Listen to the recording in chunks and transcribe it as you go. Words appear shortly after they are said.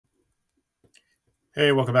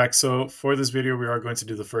Hey, welcome back. So for this video, we are going to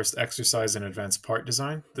do the first exercise in advanced part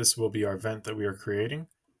design. This will be our event that we are creating.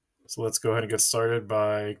 So let's go ahead and get started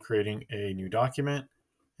by creating a new document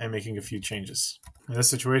and making a few changes. In this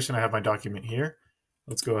situation, I have my document here.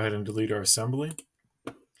 Let's go ahead and delete our assembly.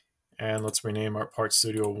 And let's rename our Part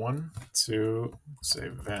Studio 1 to, say,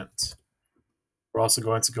 event. We're also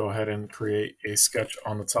going to go ahead and create a sketch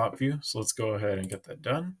on the top view. So let's go ahead and get that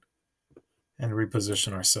done and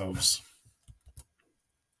reposition ourselves.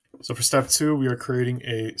 So for step 2, we are creating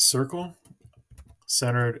a circle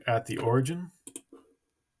centered at the origin.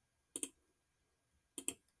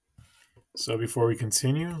 So before we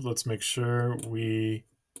continue, let's make sure we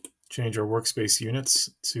change our workspace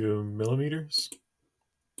units to millimeters.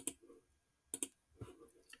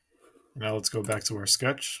 Now let's go back to our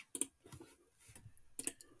sketch.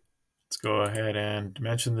 Let's go ahead and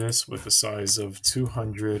dimension this with a size of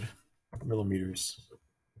 200 millimeters.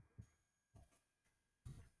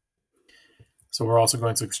 So we're also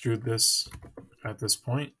going to extrude this at this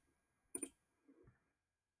point.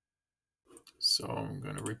 So I'm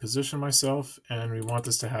going to reposition myself, and we want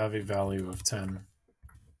this to have a value of 10.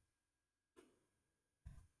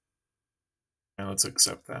 And let's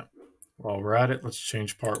accept that. While we're at it, let's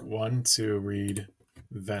change part 1 to read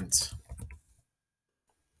vent.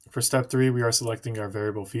 For step 3, we are selecting our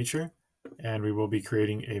variable feature, and we will be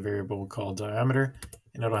creating a variable called diameter,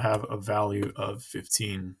 and it'll have a value of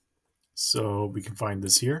 15. So we can find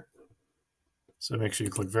this here. So make sure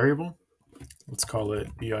you click variable. Let's call it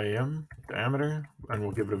DIM, diameter, and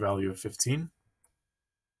we'll give it a value of 15.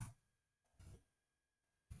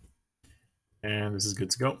 And this is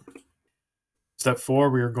good to go. Step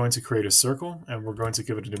 4, we are going to create a circle, and we're going to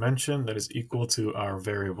give it a dimension that is equal to our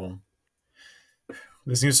variable.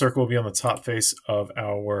 This new circle will be on the top face of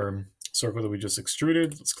our circle that we just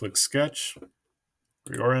extruded. Let's click sketch,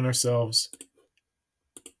 reorient ourselves,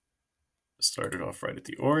 start it off right at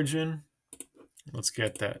the origin. Let's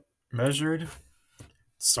get that measured.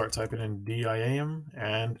 Start typing in DIM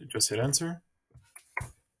and just hit enter.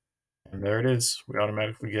 And there it is. We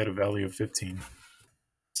automatically get a value of 15.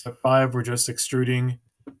 Step 5, we're just extruding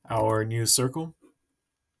our new circle.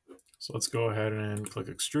 So let's go ahead and click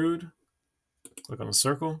extrude, click on the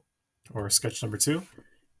circle or sketch number 2.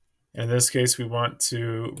 In this case, we want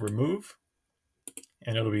to remove,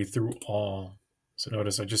 and it'll be through all. So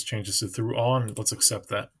notice I just changed this to through all, and let's accept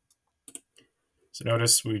that. So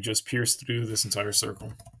notice we just pierced through this entire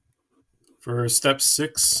circle. For step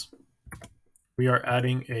 6, we are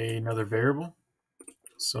adding another variable.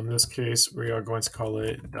 So in this case, we are going to call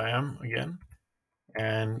it diam again.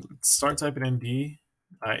 And start typing in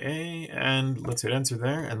DIA, and let's hit enter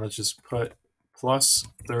there, and let's just put plus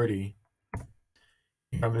 30.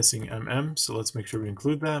 I'm missing mm, so let's make sure we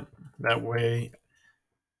include that. That way,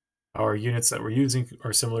 our units that we're using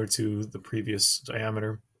are similar to the previous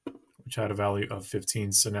diameter, which had a value of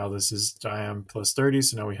 15. So now this is diam plus 30,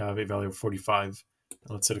 so now we have a value of 45.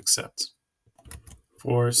 Let's hit accept.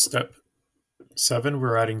 For step 7,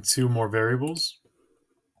 we're adding 2 more variables.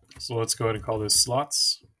 So let's go ahead and call this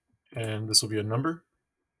slots, and this will be a number.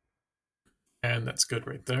 And that's good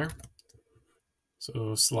right there.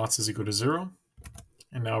 So slots is equal to 0.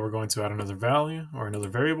 And now we're going to add another value or another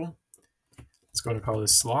variable. Let's go ahead and call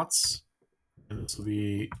this slots. And this will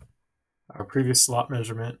be our previous slot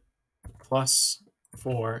measurement plus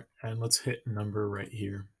 4. And let's hit number right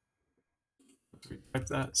here. So we type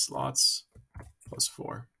that, slots plus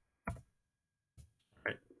 4. All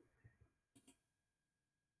right.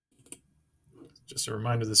 Just a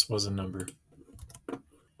reminder, this was a number.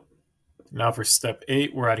 Now for step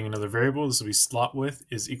 8, we're adding another variable. This will be slot width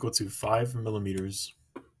is equal to 5 millimeters.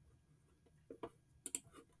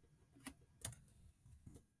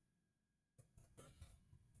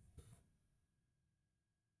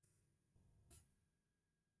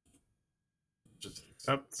 Just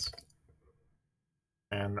accept.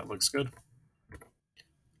 And that looks good.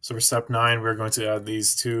 So for step 9, we're going to add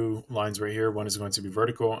these 2 lines right here. One is going to be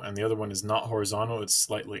vertical, and the other one is not horizontal. It's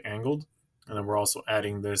slightly angled. And then we're also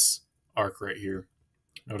adding this arc right here.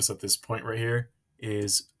 Notice that this point right here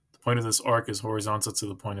is, the point of this arc is horizontal to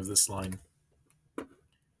the point of this line.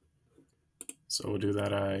 So we'll do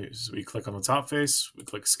that as we click on the top face, we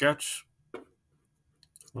click sketch.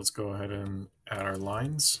 Let's go ahead and add our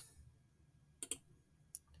lines.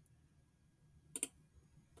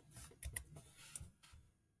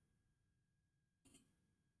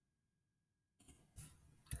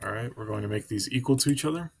 All right, we're going to make these equal to each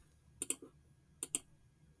other.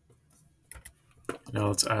 Now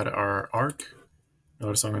let's add our arc.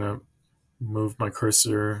 Notice I'm going to move my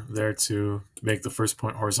cursor there to make the first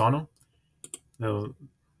point horizontal. Now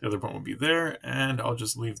The other point will be there, and I'll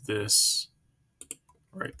just leave this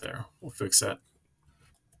right there. We'll fix that.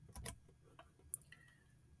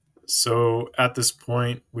 So at this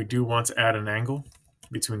point, we do want to add an angle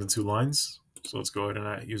between the two lines. So let's go ahead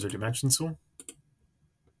and use our dimension tool.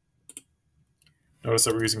 Notice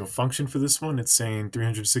that we're using a function for this one. It's saying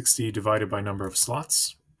 360 divided by number of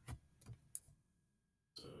slots.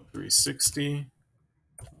 So 360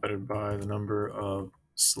 divided by the number of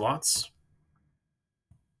slots.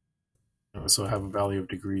 And also have a value of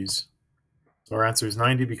degrees. So our answer is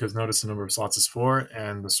 90 because notice the number of slots is 4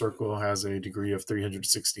 and the circle has a degree of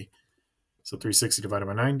 360. So 360 divided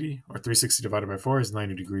by 90, or 360 divided by 4 is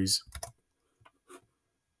 90 degrees.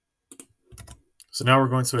 So now we're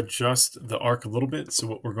going to adjust the arc a little bit. So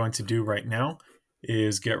what we're going to do right now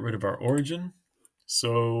is get rid of our origin.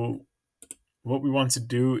 So what we want to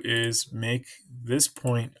do is make this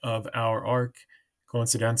point of our arc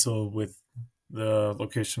coincidental with the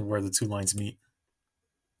location where the two lines meet.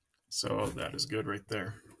 So that is good right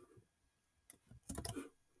there.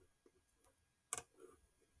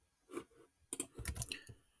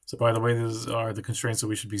 So by the way, these are the constraints that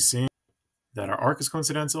we should be seeing. That our arc is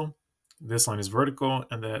coincidental, this line is vertical,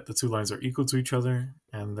 and that the two lines are equal to each other,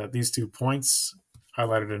 and that these 2 points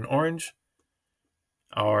highlighted in orange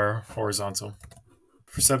are horizontal.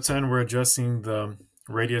 For step 10, we're adjusting the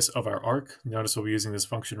radius of our arc. Notice we'll be using this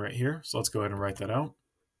function right here. So let's go ahead and write that out.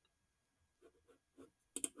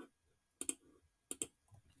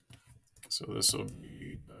 So this will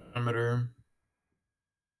be diameter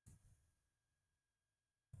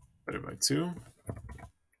divided by 2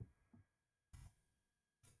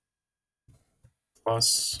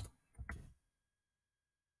 plus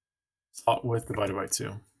slot width divided by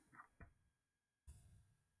 2.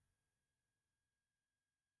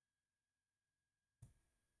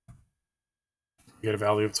 We get a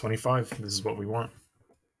value of 25. This is what we want.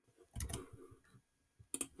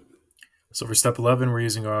 So for step 11, we're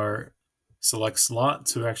using our select slot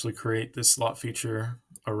to actually create this slot feature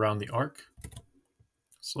around the arc.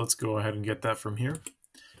 So let's go ahead and get that from here.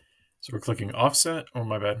 So we're clicking offset, oh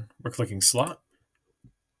my bad, we're clicking slot,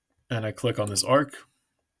 and I click on this arc,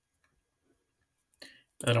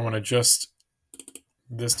 and I want to adjust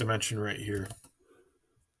this dimension right here.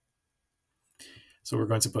 So we're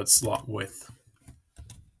going to put slot width.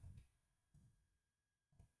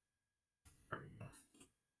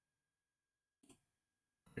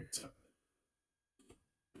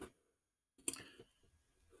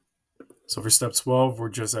 So for step 12, we're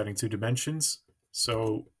just adding 2 dimensions.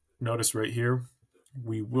 So notice right here,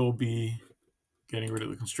 we will be getting rid of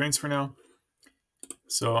the constraints for now.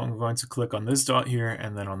 So I'm going to click on this dot here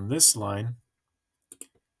and then on this line,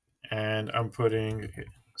 and I'm putting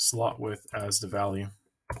slot width as the value.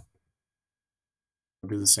 I'll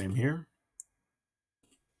do the same here.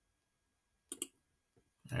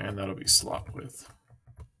 And that'll be slot width.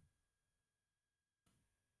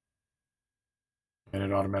 And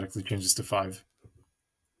it automatically changes to 5.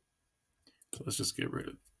 So let's just get rid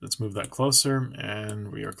of it. Let's move that closer,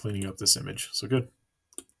 and we are cleaning up this image. So good.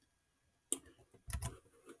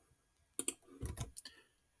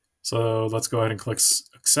 So let's go ahead and click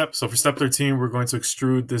accept. So for step 13, we're going to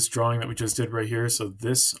extrude this drawing that we just did right here. So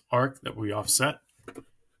this arc that we offset,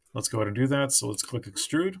 let's go ahead and do that. So let's click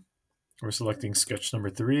extrude. We're selecting sketch number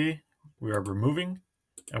 3. We are removing,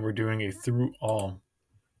 and we're doing a through all.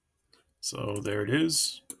 So there it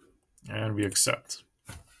is, and we accept.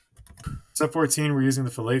 Step 14, we're using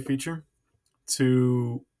the fillet feature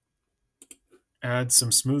to add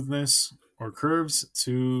some smoothness or curves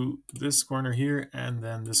to this corner here and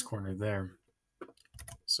then this corner there.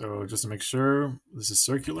 So just to make sure this is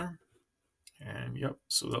circular, and yep,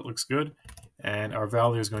 so that looks good. And our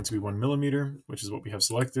value is going to be 1 millimeter, which is what we have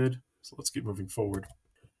selected. So let's keep moving forward.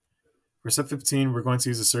 For step 15, we're going to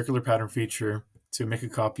use a circular pattern feature to make a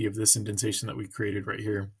copy of this indentation that we created right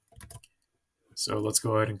here. So let's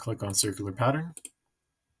go ahead and click on circular pattern.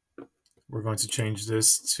 We're going to change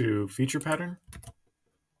this to feature pattern.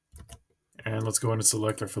 And let's go ahead and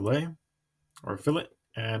select our fillet or fillet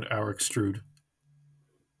and our extrude.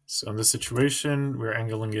 So in this situation, we're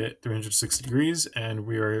angling it 360 degrees, and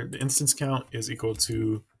the instance count is equal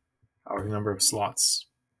to our number of slots.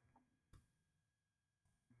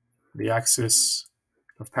 The axis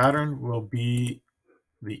of pattern will be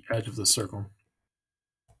the edge of the circle.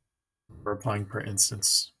 We're applying per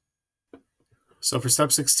instance. So for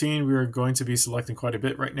step 16, we are going to be selecting quite a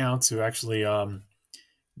bit right now to actually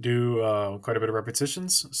do quite a bit of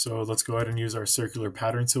repetitions. So let's go ahead and use our circular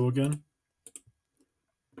pattern tool again.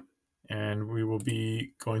 And we will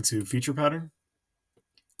be going to feature pattern.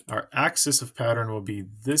 Our axis of pattern will be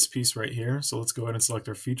this piece right here. So let's go ahead and select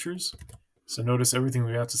our features. So notice everything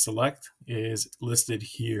we have to select is listed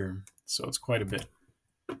here. So it's quite a bit.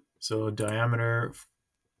 So diameter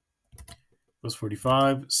was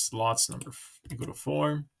 45, slots number equal to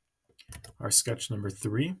 4, our sketch number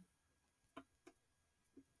 3,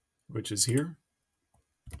 which is here,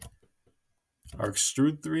 our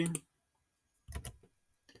extrude 3,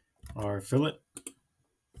 our fillet,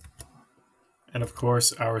 and of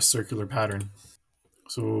course our circular pattern.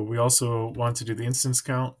 So we also want to do the instance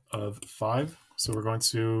count of 5. So we're going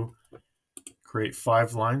to create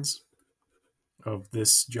 5 lines of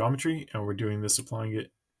this geometry, and we're doing this applying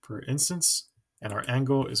it per instance, and our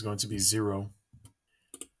angle is going to be 0.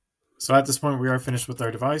 So at this point we are finished with our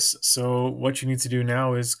device. So what you need to do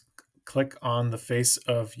now is click on the face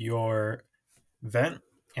of your vent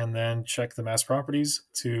and then check the mass properties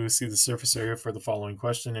to see the surface area for the following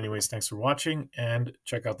question. Anyways, thanks for watching, and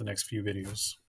check out the next few videos.